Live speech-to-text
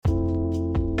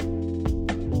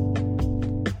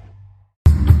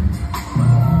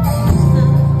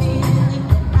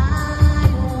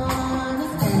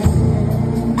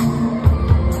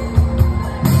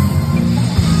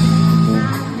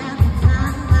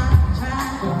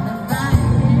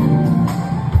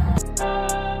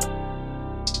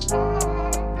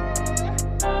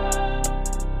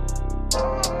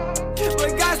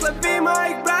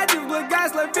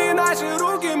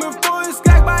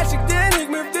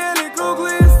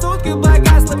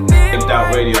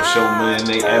radio show, man.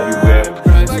 They everywhere.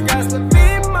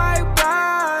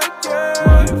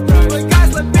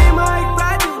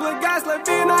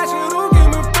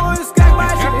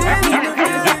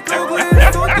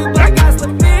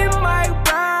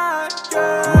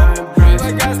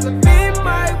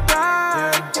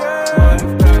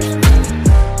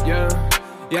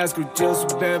 Я скрутился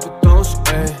бен, потом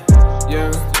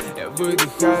я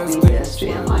выдыхаю. It's the best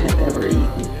jam I have ever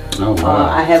eaten. Oh, wow.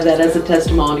 I have that as a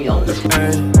testimonial.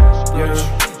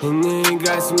 И не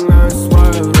играй со мной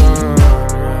свою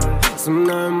роль. Со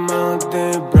мной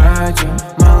молодые братья.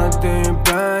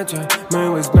 Мы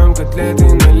возьмем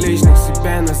котлеты наличных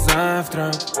себе на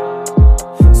завтрак.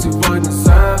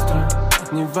 Сегодня-завтра,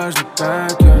 неважно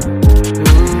как я.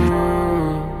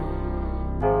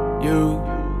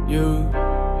 You,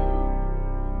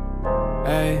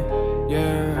 hey,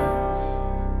 yeah.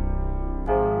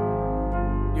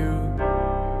 You.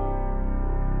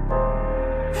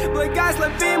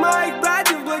 Благослови моих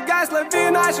братьев, благослови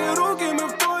наши руки, мы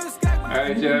в поисках.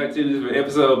 Alright, y'all, to this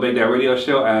episode of Bake That Radio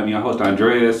Show. I'm your host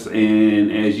Andreas, and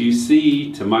as you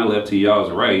see, to my left, to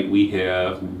y'all's right, we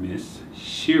have Miss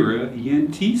Shira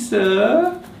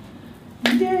Yantisa.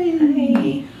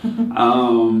 Yay!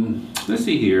 Let's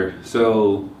see here.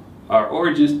 So, our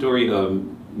origin story of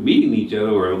meeting each other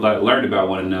or learned about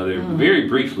one another very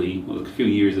briefly was a few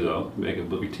years ago back at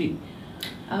Booker T.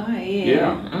 Oh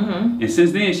yeah. And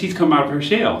since then, she's come out of her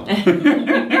shell.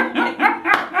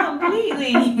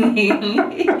 Completely.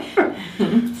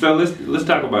 So let's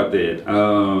talk about that.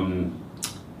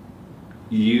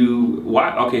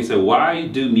 So why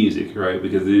do music, right?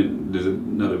 Because then there's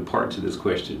another part to this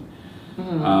question.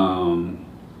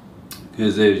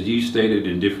 Because as you stated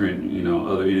in different,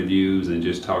 other interviews and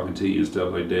just talking to you and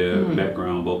stuff like that,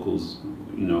 background vocals,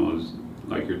 is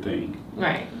like your thing.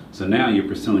 Right. So now you're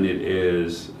pursuing it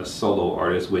as a solo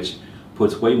artist, which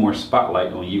puts way more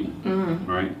spotlight on you,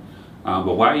 right?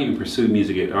 But why even pursue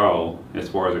music at all as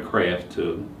far as a craft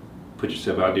to put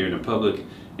yourself out there in the public,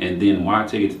 and then why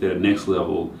take it to the next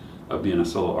level of being a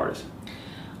solo artist?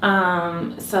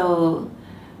 So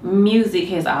music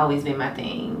has always been my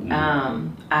thing.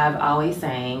 I've always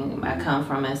sang. I come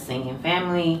from a singing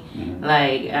family.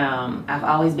 I've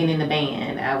always been in the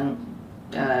band. I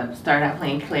started out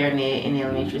playing clarinet in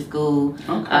elementary school.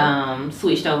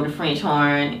 Switched over to French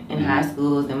horn in high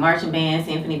school, then marching band,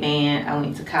 symphony band. I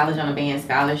went to college on a band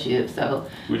scholarship. So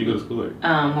where'd you go to school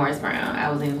at? Morris Brown. I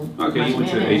was in. Okay, you went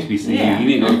to HBCU. Yeah. You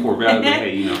didn't go to Fort Valley, but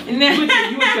hey, you went to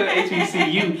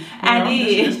HBCU. I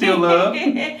did. Still love.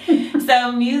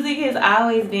 So music has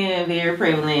always been very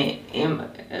prevalent in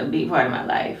a big part of my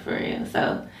life, for real.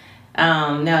 So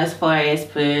now as far as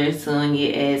pursuing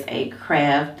it as a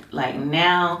craft, like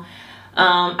now,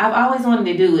 I've always wanted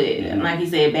to do it. Like you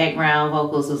said, background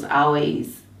vocals was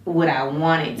always what I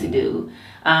wanted to do.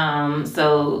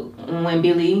 So when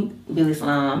Billy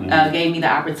Slum gave me the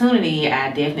opportunity,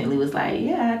 I definitely was like,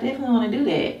 yeah, I definitely want to do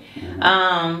that.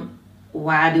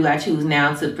 Why do I choose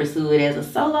now to pursue it as a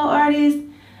solo artist?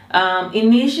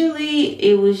 Initially,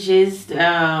 it was just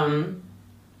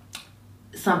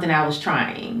something I was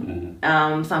trying,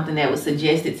 something that was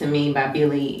suggested to me by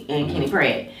Billy and Kenny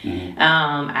Pratt.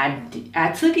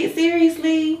 I took it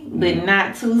seriously, but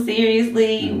not too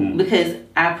seriously, because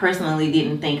I personally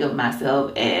didn't think of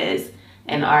myself as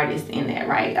an artist in that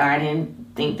right, or I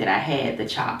didn't think that I had the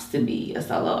chops to be a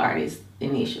solo artist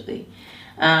initially.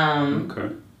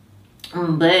 But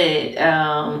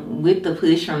with the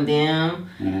push from them,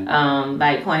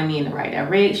 like pointing me in the right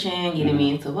direction, getting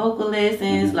me into vocal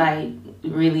lessons, like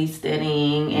really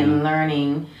studying and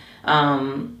learning,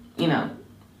 I'm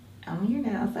here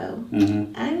now, so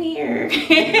I'm here.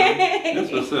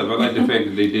 That's what's up. I like the fact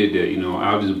that they did that.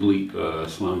 I'll just bleep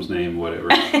Slum's name, whatever.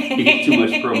 He gets too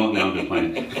much promo. Now I'm just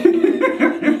playing.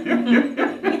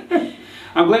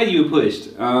 I'm glad you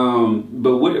pushed.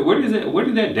 But where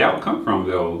did that doubt come from,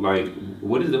 though? Like,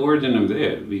 what is the origin of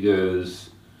that? Because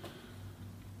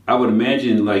I would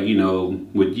imagine, like,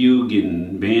 with you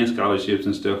getting band scholarships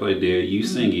and stuff like that, you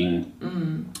singing,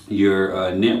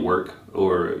 your network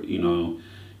or,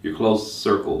 your close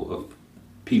circle of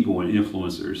people and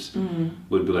influencers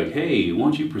would be like, hey, why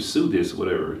don't you pursue this,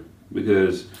 whatever?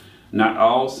 Because not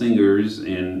all singers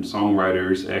and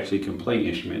songwriters actually can play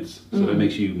instruments. So that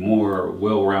makes you more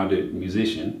well-rounded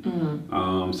musician.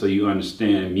 So you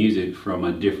understand music from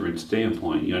a different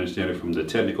standpoint. You understand it from the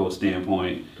technical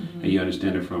standpoint, and you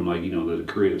understand it from, like, the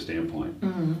creative standpoint.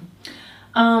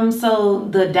 So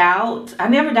the doubt, I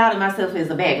never doubted myself as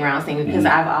a background singer because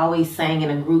I've always sang in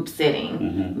a group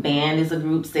setting. Band is a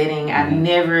group setting. I've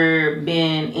never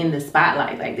been in the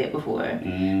spotlight like that before.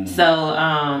 So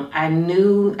I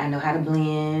know how to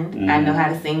blend. I know how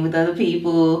to sing with other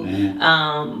people.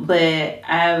 But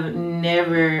I've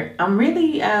never, I'm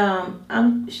really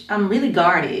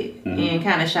guarded and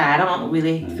kind of shy. I don't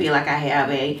really feel like I have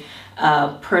a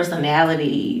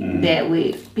personality that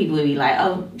people would be like,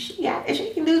 oh, she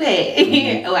can do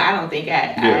that. Well, I don't think I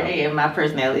am. My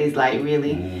personality is like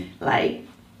really like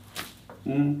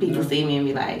people see me and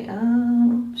be like,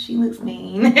 oh, she looks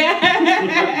mean. I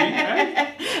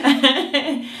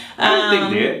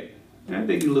think that. I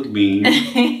think you look mean.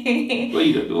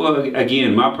 Well,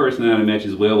 again, my personality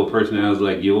matches well with personalities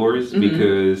like yours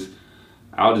because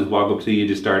I'll just walk up to you and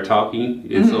just start talking,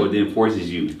 and so it then forces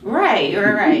you. Right.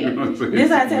 So This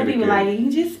I tell people, like,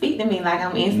 you just speak to me, like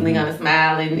I'm instantly gonna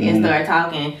smile and start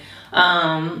talking.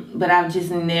 But I've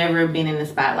just never been in the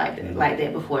spotlight like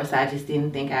that before, so I just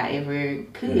didn't think I ever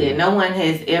could. No one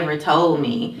has ever told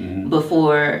me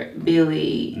before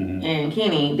Billy and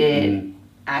Kenny that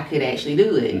I could actually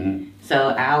do it. So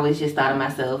I always just thought of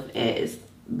myself as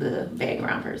the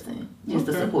background person, just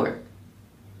to support.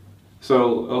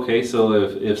 So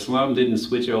if Slum didn't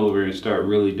switch over and start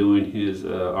really doing his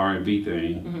R&B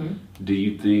thing, do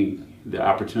you think the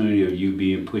opportunity of you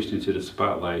being pushed into the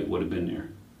spotlight would have been there?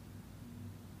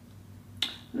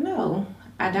 No,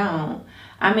 I don't.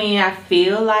 I mean, I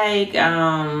feel like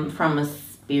from a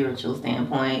spiritual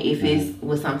standpoint, if it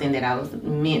was something that I was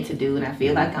meant to do, and I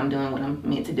feel like I'm doing what I'm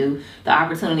meant to do, the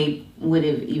opportunity would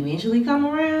have eventually come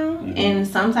around in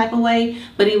some type of way.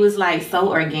 But it was like so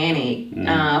organic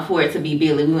for it to be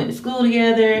Billy. We went to school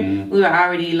together. We were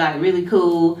already like really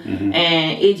cool,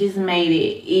 and it just made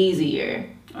it easier.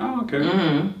 Oh, okay.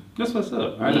 That's what's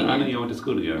up. I know you went to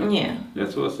school together. Yeah.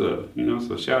 That's what's up.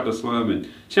 So shout out to Slum and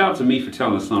shout out to me for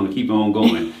telling Slum to keep on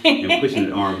going and pushing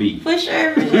the R&B. For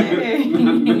sure.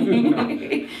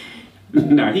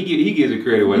 Nah, he gives it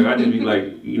credit. Whatever. I just be like,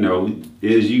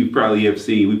 as you probably have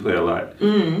seen, we play a lot.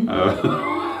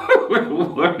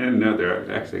 One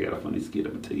another. Actually, I got a funny skit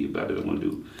I'm gonna tell you about it. I'm gonna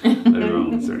do later on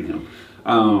concerning him.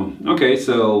 Okay,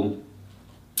 so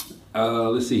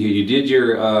let's see here. You did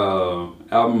your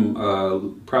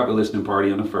album Private Listening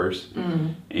Party on the 1st,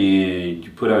 and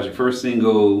you put out your first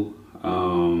single,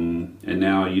 and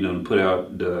now put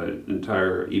out the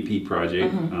entire EP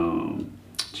project,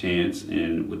 Chance,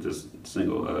 and with this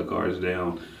single Guards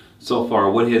Down. So far,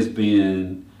 what has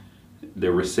been the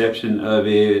reception of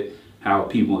it? How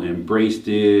people embraced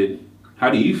it? How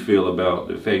do you feel about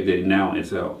the fact that now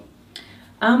it's out?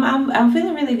 I'm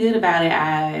feeling really good about it.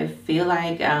 I feel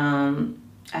like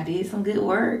I did some good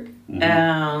work.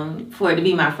 For it to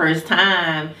be my first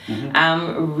time,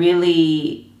 I'm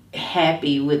really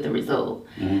happy with the result.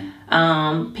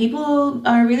 People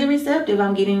are really receptive.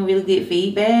 I'm getting really good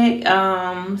feedback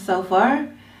so far.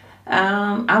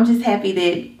 I'm just happy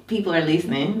that people are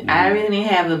listening. I really didn't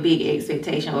have a big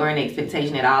expectation or an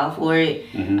expectation at all for it.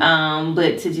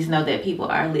 But to just know that people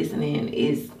are listening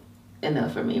is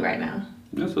enough for me right now.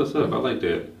 That's what's up. I like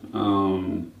that.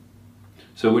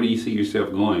 So where do you see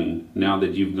yourself going now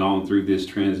that you've gone through this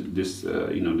transition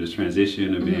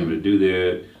and being able to do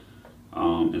that?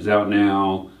 It's out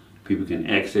now. People can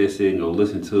access it and go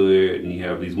listen to it, and you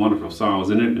have these wonderful songs,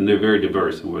 and they're very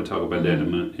diverse. And we'll talk about that in a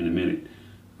minute.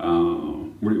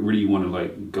 Where do you want to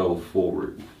go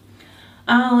forward?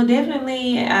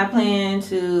 Definitely, I plan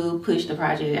to push the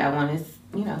project. I want to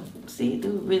see it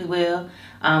do really well.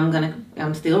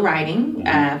 I'm still writing.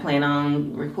 I plan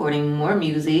on recording more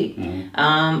music,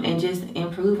 and just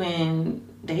improving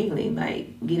daily,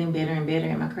 getting better and better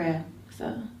at my craft.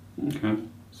 Okay.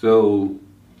 So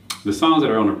the songs that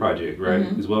are on the project, right,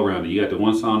 is well rounded. You got the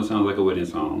one song that sounds like a wedding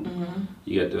song.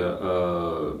 You got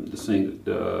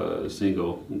the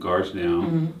single Guards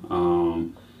Down.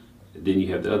 Then you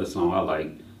have the other song I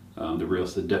like, the real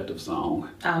seductive song.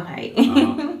 All night.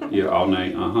 Yeah, all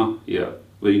night. Yeah.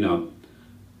 Well,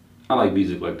 I like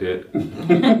music like that.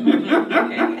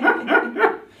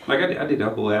 I did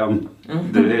that whole album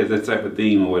that has that type of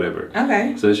theme or whatever.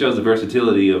 Okay. So it shows the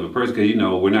versatility of a person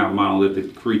because, we're not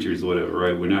monolithic creatures or whatever,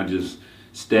 right? We're not just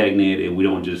stagnant and we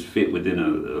don't just fit within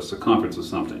a circumference or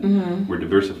something. We're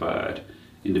diversified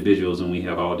individuals and we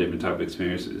have all different type of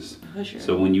experiences. For sure.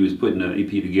 So when you was putting an EP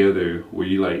together, were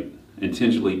you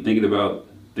intentionally thinking about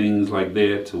things like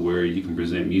that to where you can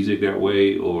present music that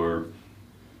way, or?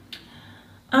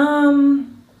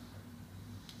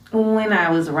 When I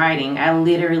was writing, I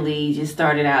literally just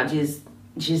started out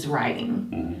just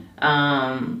writing.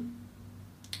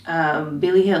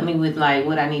 Billy helped me with like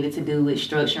what I needed to do with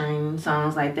structuring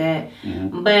songs like that.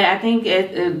 Mm-hmm. But I think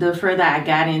the further I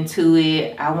got into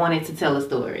it, I wanted to tell a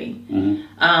story.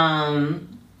 Mm-hmm.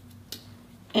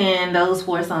 And those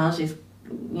 4 songs just,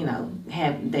 you know,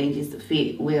 they just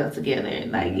fit well together.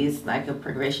 Like it's like a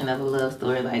progression of a love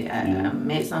story. Like I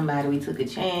met somebody, we took a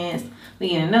chance, we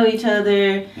getting to know each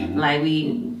other, like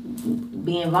we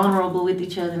being vulnerable with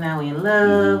each other. Now we in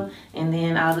love, and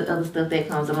then all the other stuff that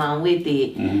comes along with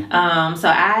it. So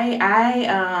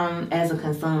I as a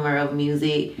consumer of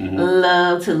music,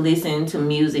 love to listen to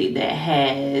music that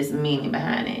has meaning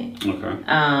behind it. Okay.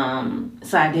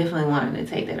 So I definitely wanted to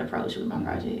take that approach with my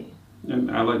project.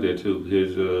 And I like that too,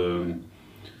 because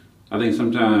I think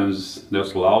sometimes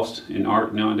that's lost in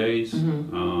art nowadays.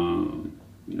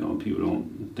 You know, people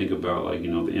don't think about like, you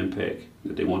know, the impact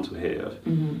that they want to have.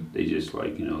 They just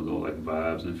like, you know, go like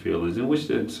vibes and feelings, and which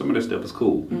that some of that stuff is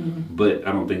cool. But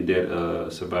I don't think that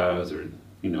survives, or,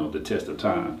 you know, the test of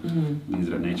time, things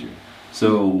of that nature.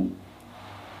 So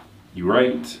you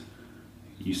write,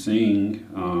 you sing,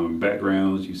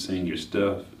 backgrounds, you sing your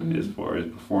stuff. As far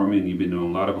as performing, you've been doing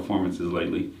a lot of performances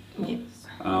lately. Yes.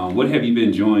 What have you been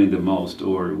enjoying the most,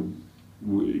 or, you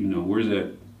know, where's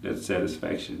that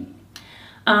satisfaction?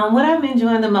 What I'm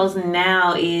enjoying the most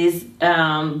now is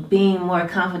being more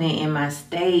confident in my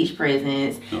stage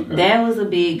presence. Okay. That was a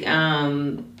big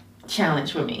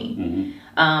challenge for me.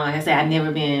 Like I said, I've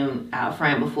never been out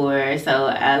front before, so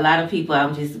a lot of people,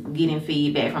 I'm just getting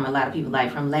feedback from a lot of people,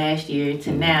 like from last year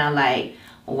to now, like,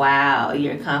 wow,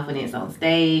 your confidence on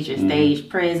stage, your stage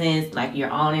presence, like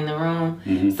you're all in the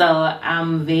room. So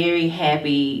I'm very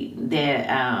happy that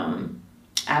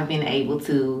I've been able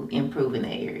to improve in that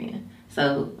area.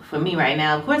 So for me right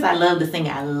now, of course, I love to sing.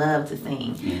 I love to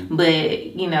sing.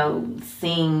 But, you know,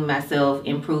 seeing myself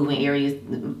improve in areas,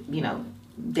 you know,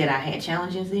 that I had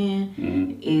challenges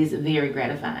in is very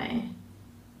gratifying.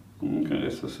 Okay,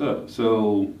 that's what's up.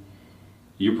 So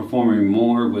you're performing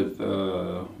more with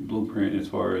Blueprint as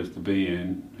far as the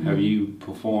band. Have you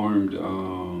performed,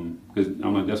 because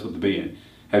I'm like, that's with the band.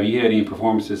 Have you had any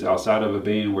performances outside of a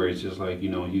band where it's just like, you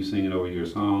know, you singing over your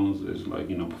songs, it's like,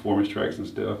 you know, performance tracks and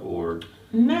stuff, or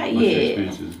not what's yet? Your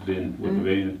experiences been with the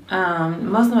band?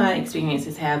 Most of my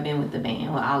experiences have been with the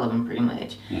band, well, all of them pretty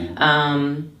much.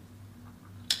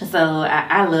 So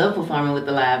I love performing with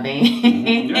the live band.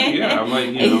 Yeah, I'm like,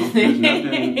 you know, there's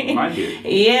nothing like it.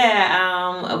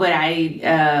 Yeah, but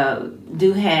I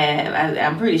do have,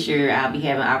 I'm pretty sure I'll be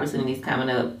having opportunities coming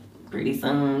up pretty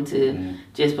soon to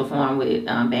just perform with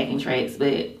backing tracks,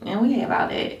 and we have all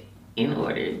that in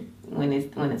order when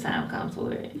the time comes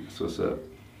for it. That's what's up.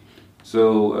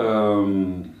 So,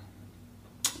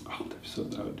 there's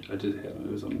something I just had,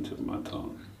 it was on the tip of my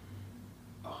tongue.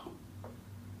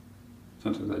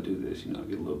 Sometimes I do this, you know, I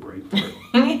get a little brain fart.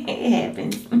 It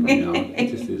happens. You know, it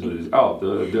just is what it is. Oh,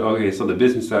 okay, so the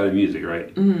business side of music,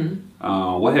 right?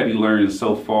 What have you learned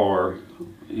so far,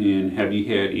 and have you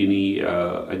had any,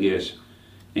 I guess,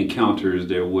 encounters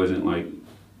that wasn't like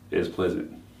as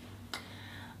pleasant?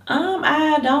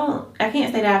 I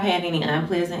can't say that I've had any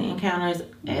unpleasant encounters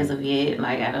as of yet.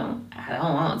 Like I don't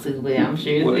want to, but I'm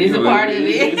sure it's a part of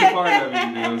it. It's a part of it,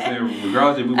 you know what I'm saying?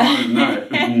 Regardless if we want it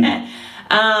or not.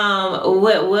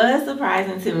 What was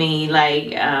surprising to me,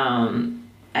 like,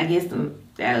 I guess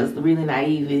I was really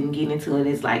naive in getting into it.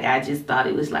 It's like, I just thought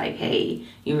it was like, hey,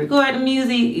 you record the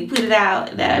music, you put it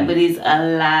out, but it's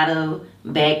a lot of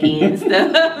back end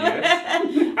stuff.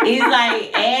 It's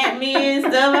like admin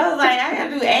stuff. I was like, I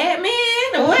gotta do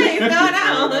admin? What is going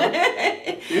on?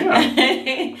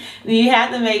 You have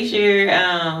to make sure,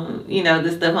 you know,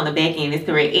 the stuff on the back end is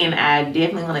correct. And I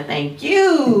definitely want to thank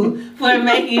you for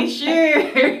making sure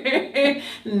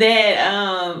that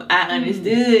I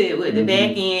understood what the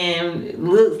back end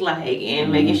looks like,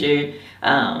 and making sure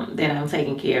that I'm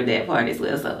taking care of that part as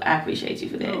well. So I appreciate you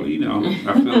for that. Oh, you know,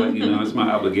 I feel like, you know, it's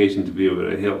my obligation to be able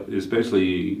to help,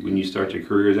 especially when you start your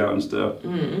careers out and stuff.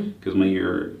 Because when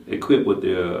you're equipped with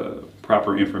the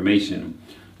proper information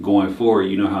going forward,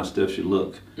 you know how stuff should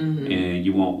look. And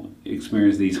you won't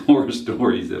experience these horror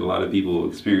stories that a lot of people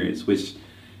experience, which,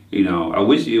 you know, I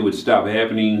wish it would stop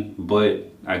happening,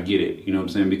 but I get it, you know what I'm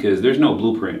saying? Because there's no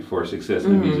blueprint for success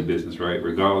in the music business, right?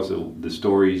 Regardless of the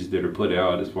stories that are put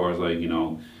out as far as like, you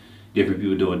know, different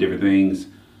people doing different things.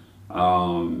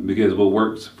 Because what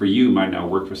works for you might not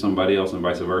work for somebody else, and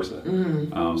vice versa.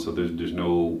 So there's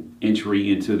no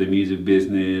entry into the music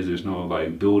business. There's no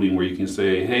like building where you can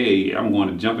say, hey, I'm going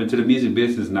to jump into the music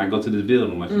business and not go to this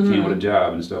building like you can with a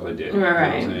job and stuff like that.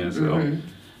 Right. You know what I'm saying?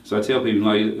 So I tell people,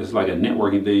 like, it's like a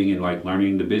networking thing, and like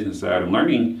learning the business side and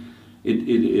learning it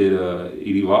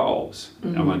evolves.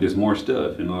 I'm like, there's more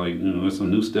stuff, and like, there's some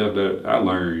new stuff that I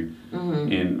learned,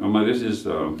 and I'm like, there's just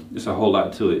it's a whole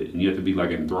lot to it, and you have to be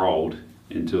like enthralled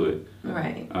into it.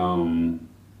 Right.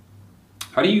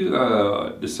 How do you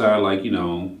decide, like,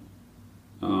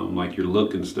 like your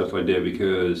look and stuff like that?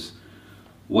 Because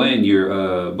when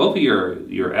your both of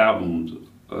your albums,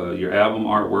 your album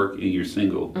artwork and your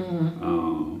single,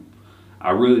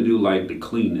 I really do like the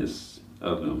cleanness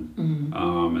of them.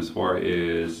 As far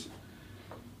as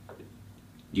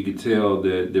you could tell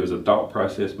that there was a thought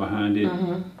process behind it.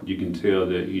 You can tell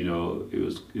that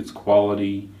it's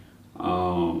quality,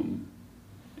 and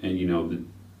you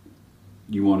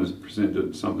want to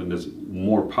present something that's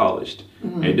more polished.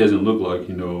 It doesn't look like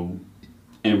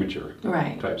amateur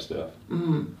type stuff.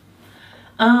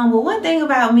 Well, one thing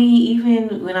about me,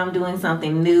 even when I'm doing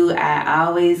something new, I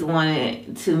always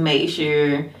wanted to make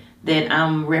sure that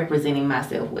I'm representing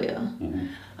myself well.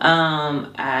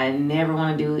 I never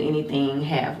want to do anything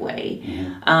halfway.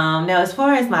 Now, as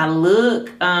far as my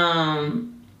look,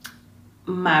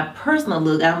 my personal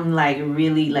look, I'm like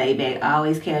really laid back,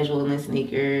 always casual in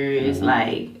sneakers.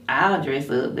 Like, I'll dress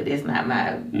up, but that's not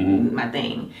my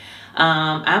thing.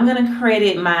 I'm gonna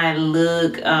credit my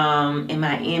look and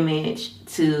my image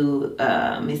to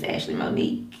Miss Ashley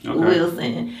Monique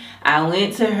Wilson. I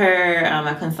went to her,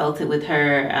 I consulted with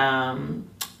her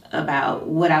about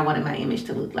what I wanted my image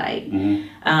to look like.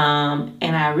 And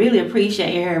I really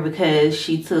appreciate her because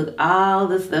she took all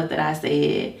the stuff that I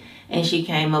said and she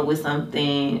came up with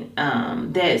something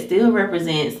that still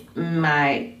represents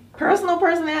my personal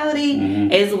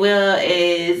personality as well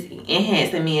as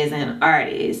enhancing me as an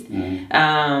artist.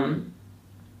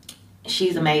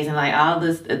 She's amazing. Like, all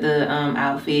the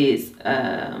outfits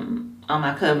on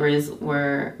my covers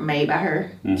were made by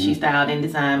her. She styled and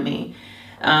designed me.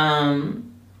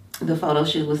 The photo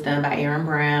shoot was done by Aaron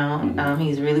Brown.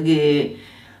 He's really good.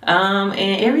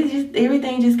 And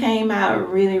everything just came out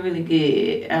really, really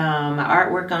good. My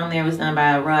artwork on there was done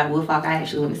by Rod Woolfolk. I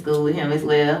actually went to school with him as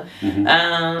well.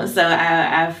 So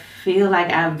I feel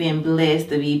like I've been blessed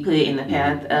to be put in the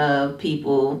path of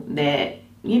people that,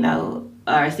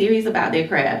 are serious about their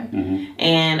craft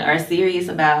and are serious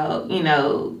about,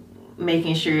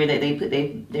 making sure that they put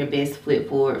their best foot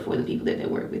forward for the people that they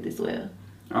work with as well.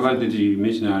 I like that you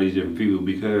mentioned all these different people,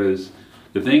 because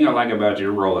the thing I like about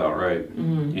your rollout, right,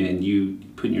 and you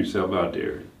putting yourself out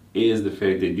there, is the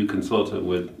fact that you consulted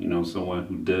with, someone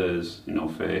who does,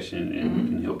 fashion and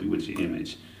can help you with your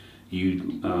image.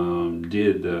 You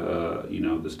did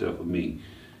the stuff with me.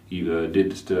 You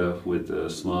did the stuff with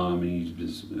Slum, and you've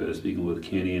been speaking with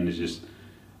Kenny, and it's just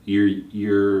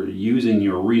you're using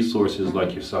your resources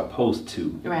like you're supposed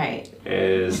to, right,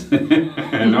 as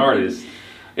an artist.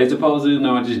 As opposed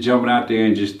to just jumping out there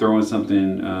and just throwing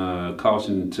something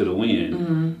caution to the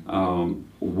wind.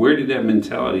 Where did that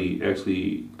mentality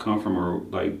actually come from, or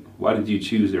like, why did you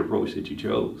choose the approach that you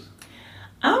chose?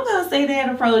 I'm gonna say that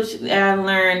approach I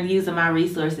learned using my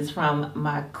resources from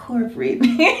my corporate,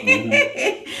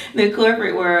 the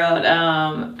corporate world.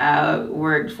 I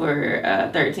worked for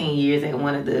 13 years at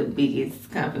one of the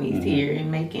biggest companies here in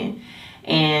Macon,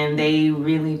 and they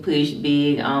really push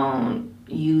big on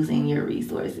using your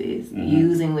resources,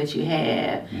 using what you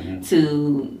have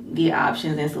to get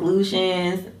options and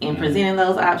solutions, and presenting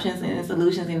those options and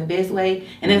solutions in the best way.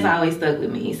 And it's always stuck with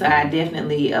me. So I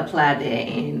definitely apply that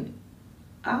in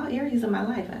all areas of my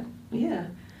life. I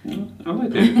like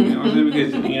that.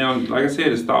 Because like I said,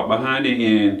 it's thought behind it,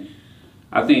 and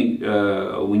I think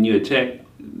when you attack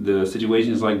the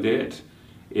situations like that,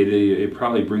 it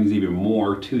probably brings even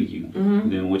more to you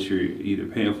than what you're either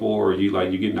paying for, or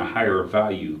you're getting a higher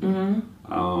value,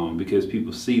 because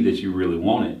people see that you really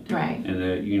want it, right? And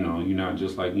that you're not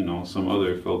just like some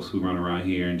other folks who run around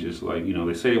here and just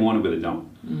they say they want it but they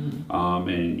don't.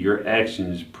 And your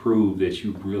actions prove that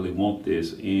you really want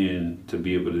this, and to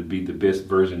be able to be the best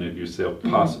version of yourself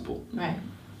possible. Right.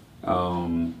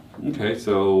 Okay,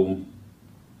 so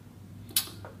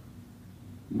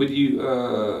would you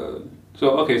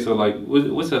So like,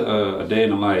 what's a day in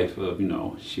the life of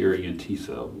Sherry and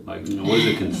Tisa? Like, what does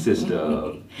it consist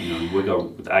of? You wake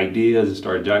up with ideas and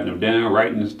start jotting them down,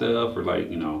 writing stuff, or like,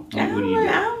 what do you do?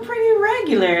 I'm pretty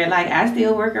regular. Like, I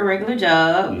still work a regular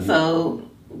job, so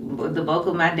the bulk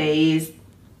of my day is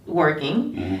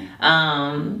working.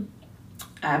 I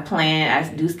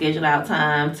do schedule out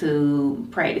time to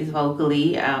practice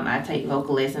vocally. I take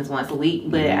vocal lessons once a week,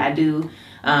 but I do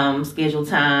schedule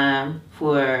time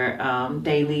for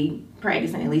daily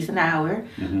practicing at least an hour.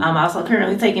 I'm also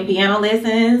currently taking piano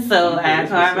lessons, so I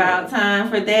carve out time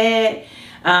for that.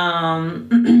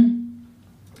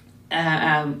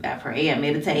 I pray, I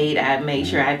meditate, I make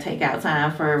sure I take out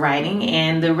time for writing,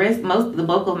 and the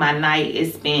bulk of my night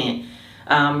is spent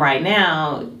right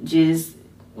now just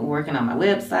working on my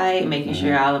website, making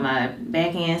sure all of my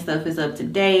back end stuff is up to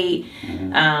date,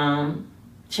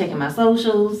 checking my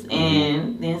socials,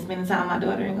 and then spending time with my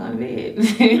daughter and going to bed.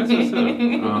 That's what's up.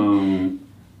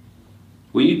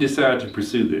 When you decide to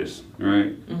pursue this,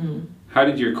 right? How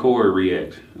did your core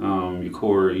react? Your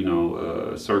core,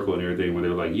 circle and everything, where they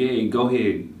were like, "Yeah, go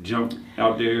ahead, jump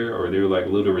out there," or they were like a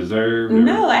little reserved? Or...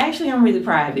 No, actually, I'm really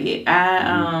private.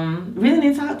 I really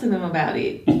didn't talk to them about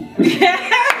it.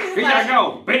 Here y'all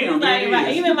go, bam!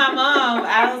 Even my mom,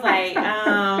 I was like,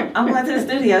 I'm going to the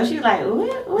studio. She was like,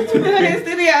 what you doing in the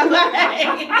studio? I love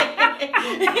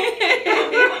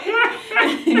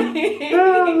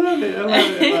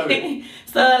it.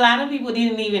 So a lot of people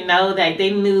didn't even know that.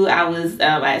 They knew I was.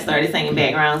 I started singing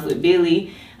backgrounds with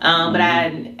Billy, but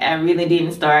I really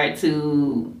didn't start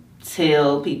to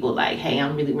tell people like, "Hey,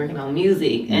 I'm really working on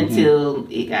music," until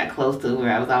it got close to where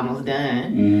I was almost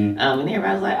done. And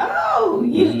everybody was like, "Oh,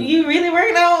 you really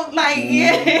working on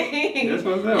yeah." That's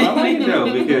what's up. I like it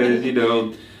though,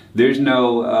 because there's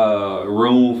no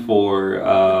room for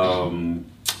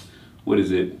what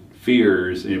is it?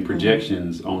 Fears and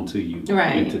projections onto you,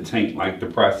 right? And to taint like the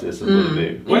process a little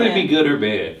bit, whether it be good or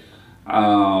bad.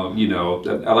 I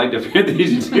like the fact that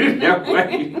you do it that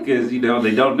way, because they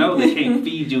don't know, they can't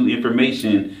feed you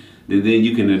information that then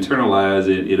you can internalize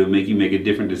it. It'll make you make a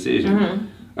different decision.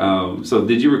 So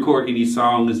did you record any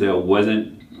songs that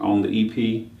wasn't on the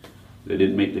EP that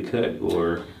didn't make the cut,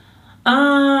 or?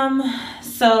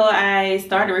 So I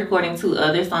started recording 2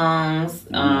 other songs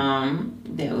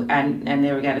that I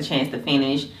never got a chance to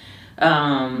finish.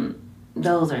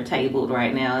 Those are tabled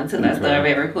right now until I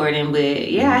start recording.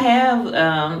 But yeah, I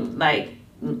have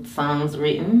songs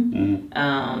written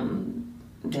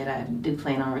that I do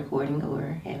plan on recording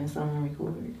or having someone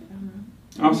record.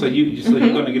 Oh, so you're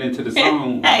going to get into the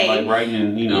song like writing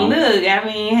and Look, I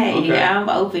mean, hey, I'm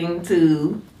open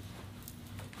to.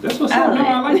 That's what's up. No,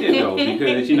 I like that though,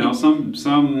 because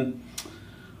some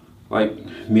like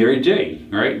Mary J,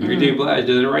 right? Mary J. Blige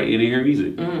doesn't write any of her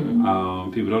music.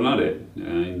 People don't know that,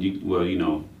 and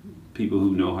people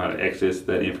who know how to access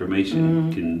that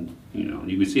information can,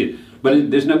 you can see it. But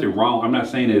there's nothing wrong. I'm not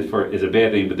saying it it's a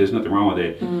bad thing, but there's nothing wrong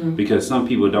with that because some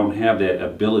people don't have that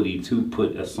ability to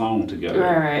put a song together.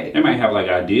 Right. They might have like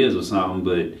ideas or something,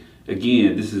 but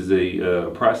again, this is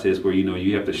a process where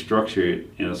you have to structure it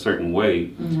in a certain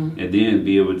way, and then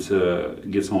be able to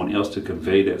get someone else to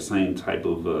convey that same type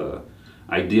of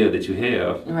idea that you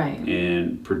have, right?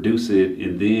 And produce it,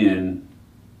 and then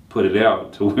put it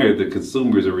out to where the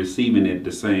consumers are receiving it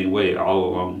the same way all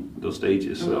along those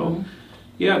stages. So,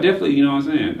 yeah, definitely, you know what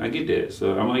I'm saying? I get that.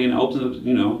 So I'm like, it opens up,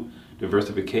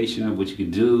 diversification of what you can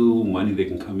do, money that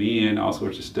can come in, all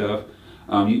sorts of stuff.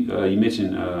 You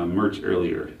mentioned merch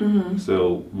earlier.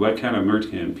 So what kind of merch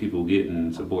can people get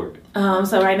and support?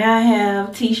 So right now I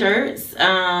have t-shirts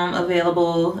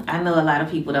available. I know a lot of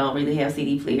people don't really have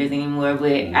CD players anymore,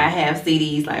 but I have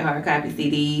CDs, like hard copy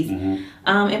CDs.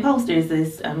 And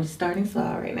posters. I'm starting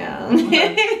small right now.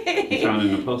 You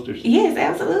sounding the posters? Yes,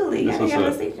 absolutely. That's I what's got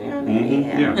up. on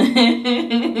there. Yeah.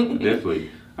 Definitely.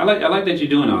 I like that you're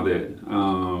doing all that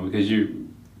because you're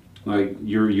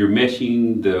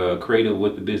meshing the creative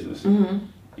with the business,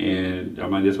 and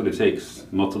I'm like, that's what it takes.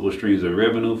 Multiple streams of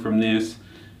revenue from this,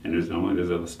 and there's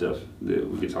other stuff that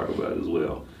we could talk about as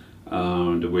well.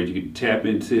 The way you could tap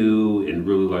into and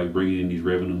really bring in these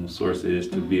revenue sources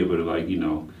to be able to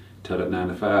tell that 9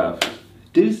 to 5.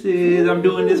 Deuces, I'm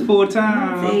doing this full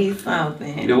time. Say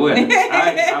something. You know what?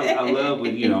 I love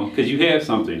when, because you have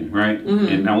something, right?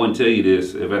 And I wouldn't tell you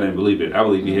this if I didn't believe it. I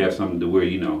believe you have something to where,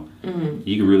 you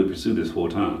can really pursue this full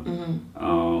time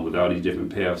with all these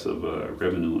different paths of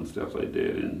revenue and stuff like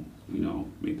that, and,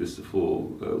 make this a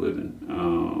full living,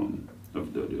 a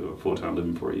full-time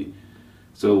living for you.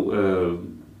 So,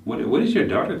 what does your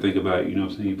daughter think about, you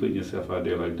putting yourself out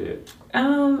there like that?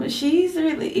 She's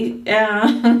really,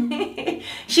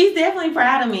 she's definitely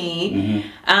proud of me.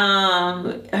 I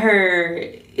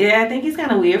think it's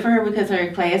kind of weird for her because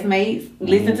her classmates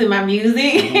listen to my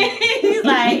music. She's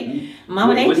like,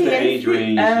 Mama, what's the age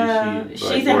range?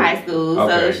 She's in high school,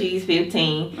 so she's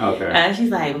 15. Okay. She's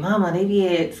like, Mama, they be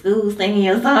at school singing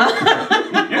your song.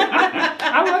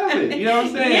 I love it. You know what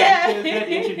I'm saying? Yeah. That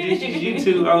introduces you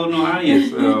to a whole new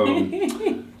audience.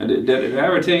 Did I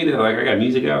ever tell you that I got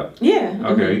music out? Yeah.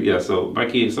 Okay. Yeah. So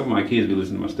some of my kids be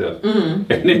listening to my stuff, and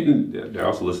then they're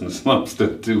also listening to Slump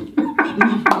stuff too.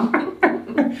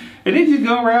 And they just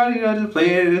go around, you know, just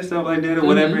playing and stuff like that or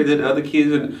whatever. And then other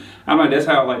kids, and I'm like, that's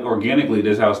how, like, organically,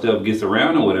 that's how stuff gets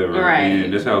around or whatever. Right.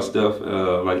 And that's how stuff,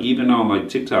 like, even on, like,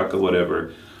 TikTok or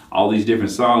whatever, all these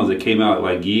different songs that came out,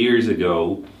 like, years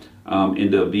ago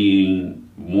end up being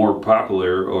more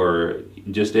popular or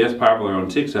just as popular on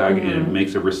TikTok, and it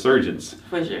makes a resurgence.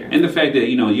 For sure. And the fact that,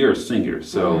 you know, you're a singer.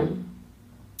 So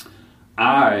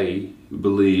I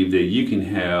believe that you can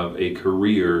have a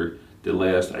career that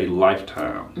lasts a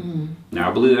lifetime. Now,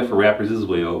 I believe that for rappers as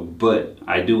well, but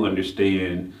I do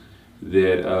understand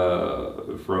that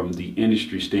from the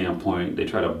industry standpoint, they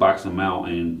try to box them out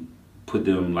and put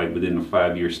them like within a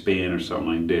 5-year span or something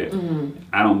like that.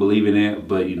 I don't believe in that,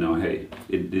 but you know, hey,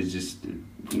 it's just,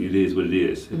 it is what it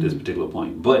is at this particular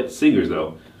point. But singers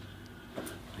though,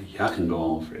 y'all can go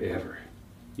on forever.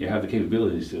 You have the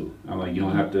capabilities to. I'm like, you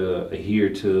don't have to adhere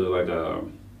to like a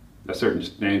certain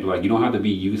standard. Like, you don't have to be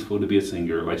youthful to be a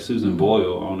singer. Like Susan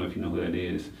Boyle, I don't know if you know who that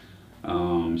is.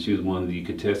 She was one of the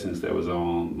contestants that was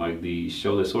on like the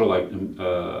show that sort of like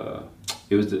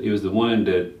it was the one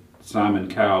that Simon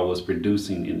Cowell was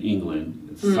producing in England.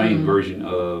 It's the same version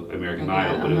of American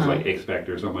Idol, but it was like X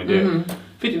Factor or something like that.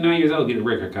 59 years old, get a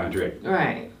record contract.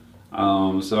 Right.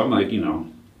 So I'm like, you know,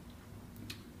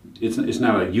 it's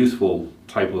not a youthful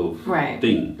type of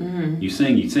thing. You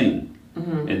sing,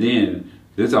 and then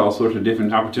there's all sorts of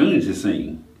different opportunities to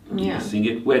sing. You can sing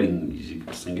at weddings, you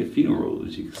can sing at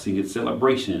funerals, you can sing at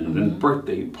celebrations and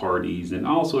birthday parties and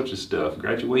all sorts of stuff,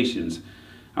 graduations.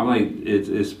 I'm like,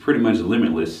 it's pretty much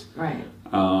limitless. Right.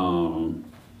 You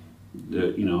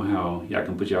know, how y'all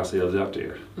can put yourselves out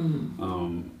there.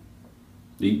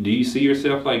 Do you see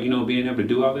yourself like, you know, being able to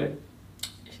do all that?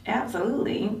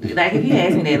 Absolutely. Like if you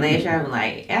asked me that last year, I'm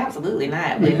like, absolutely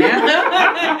not. But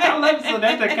now, so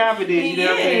that's the confidence. You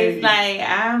know what I mean? Like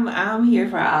I'm here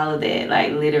for all of that.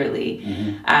 Like literally,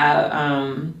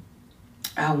 I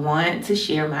want to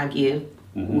share my gift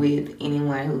with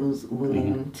anyone who's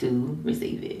willing to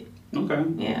receive it. Okay.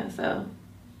 Yeah. So,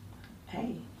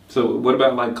 hey. So what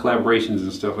about like collaborations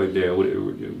and stuff like that?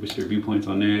 What's your viewpoints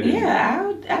on that?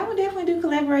 Yeah, I would definitely do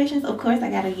collaborations. Of course, I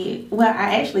gotta get. Well,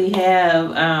 I actually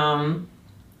have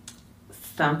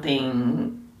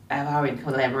something. I've already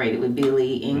collaborated with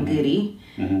Billy and Goody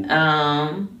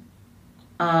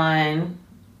on.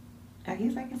 I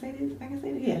guess I can say this. I can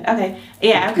say this. Yeah. Okay.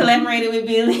 Yeah, I've collaborated with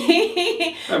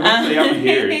Billy. I'm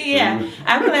here. Yeah,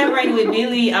 I've collaborated with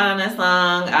Billy on a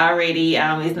song already.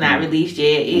 It's not released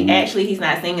yet. Actually, he's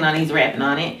not singing on it. He's rapping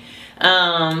on it.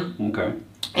 Okay.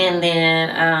 And then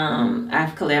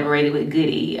I've collaborated with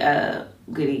Goody,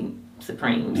 Goody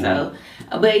Supreme. So,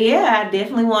 but yeah, I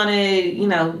definitely want to, you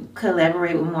know,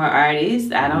 collaborate with more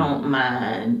artists. I don't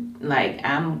mind. Like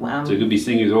I'm so it could be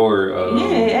singers or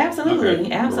yeah,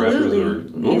 absolutely, absolutely.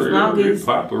 Or as long as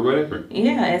pop or whatever.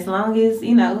 Yeah, as long as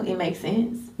you know it makes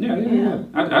sense. Yeah.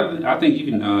 I think you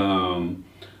can.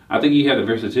 I think you have the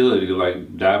versatility to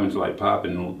like dive into like pop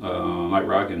and like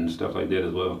rock and stuff like that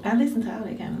as well. I listen to all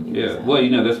that kind of music. Yeah, well, you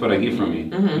know, that's what I get from you. You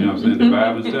know what I'm saying? The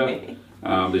vibe and stuff.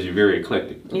 That you're very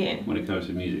eclectic when it comes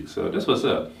to music. So that's what's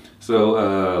up. So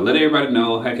let everybody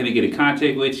know how can they get in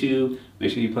contact with you. Make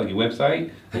sure you plug your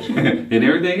website and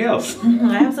everything else.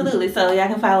 Absolutely. So y'all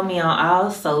can follow me on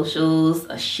all socials.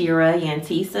 Shera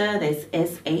Yantisa. That's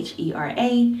SHERA.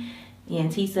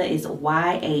 Yantisa is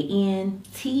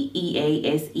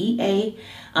YANTEASEA.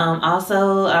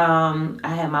 Also,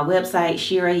 I have my website,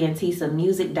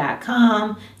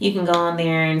 SheraYantisaMusic.com. You can go on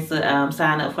there and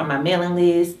sign up for my mailing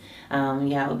list.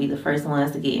 Y'all will be the first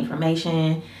ones to get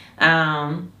information.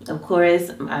 Of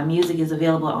course, my music is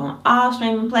available on all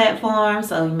streaming platforms,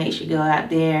 so you make sure you go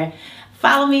out there,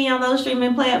 follow me on those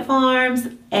streaming platforms,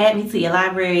 add me to your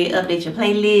library, update your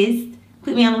playlist,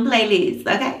 put me on the playlist,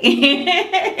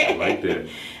 okay? I like that.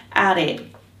 All that.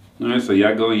 All right, so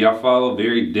y'all go and y'all follow.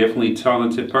 Very definitely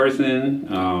talented person.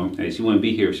 Hey, she wouldn't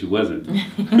be here if she wasn't.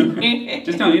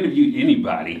 Just don't interview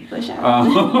anybody. For sure.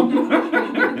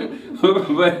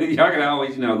 But y'all can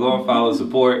always, you know, go and follow,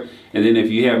 support, and then if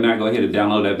you have not, go ahead and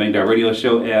download that Bang That Radio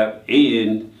Show app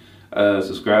and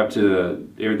subscribe to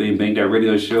everything Bang That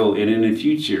Radio Show. And in the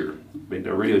future, Bang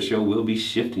That Radio Show will be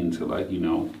shifting to like, you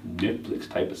know, Netflix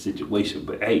type of situation.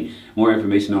 But hey, more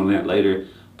information on that later.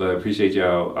 But I appreciate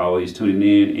y'all always tuning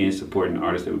in and supporting the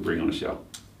artists that we bring on the show.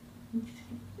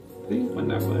 See, wasn't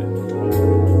that fun?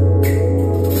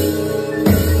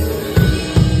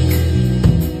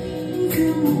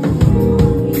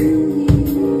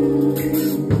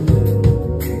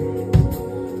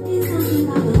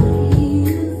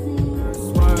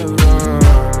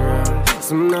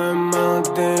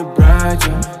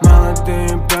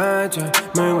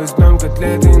 Мы возьмем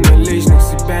котлеты наличных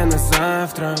себе. тебе на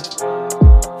завтра.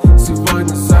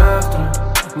 Сегодня-завтра,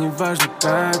 неважно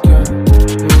как я.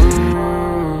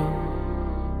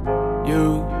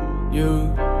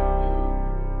 You,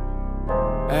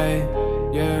 ey,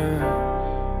 yeah.